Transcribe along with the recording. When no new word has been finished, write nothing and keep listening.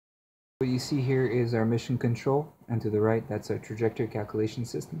What you see here is our mission control, and to the right that's our trajectory calculation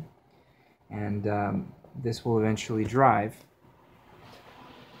system, and this will eventually drive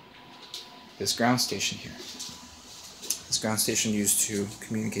this ground station here. This ground station used to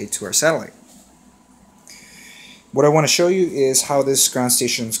communicate to our satellite. What I want to show you is how this ground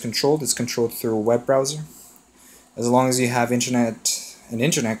station is controlled. It's controlled through a web browser. As long as you have an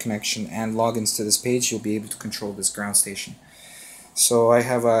internet connection and logins to this page, you'll be able to control this ground station. So I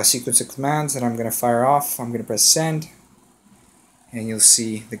have a sequence of commands that I'm going to fire off. I'm going to press send, and you'll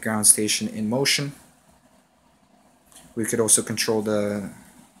see the ground station in motion. We could also control the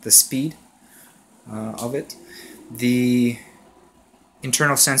speed of it. The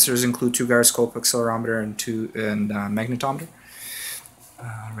internal sensors include 2 gyroscope, accelerometer, and magnetometer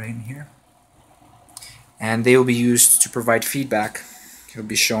right in here. And they will be used to provide feedback. It will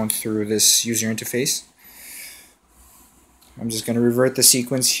be shown through this user interface. I'm just going to revert the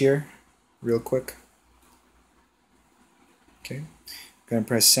sequence here real quick. Okay, I'm going to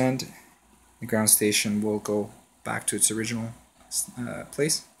press send. The ground station will go back to its original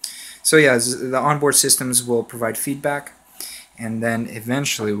place. So yeah, the onboard systems will provide feedback, and then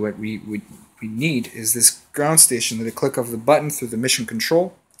eventually what we need is this ground station. With a click of the button through the mission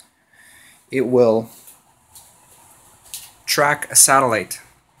control, it will track a satellite,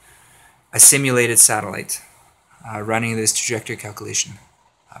 a simulated satellite, running this trajectory calculation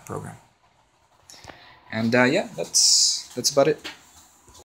program. And yeah, that's about it.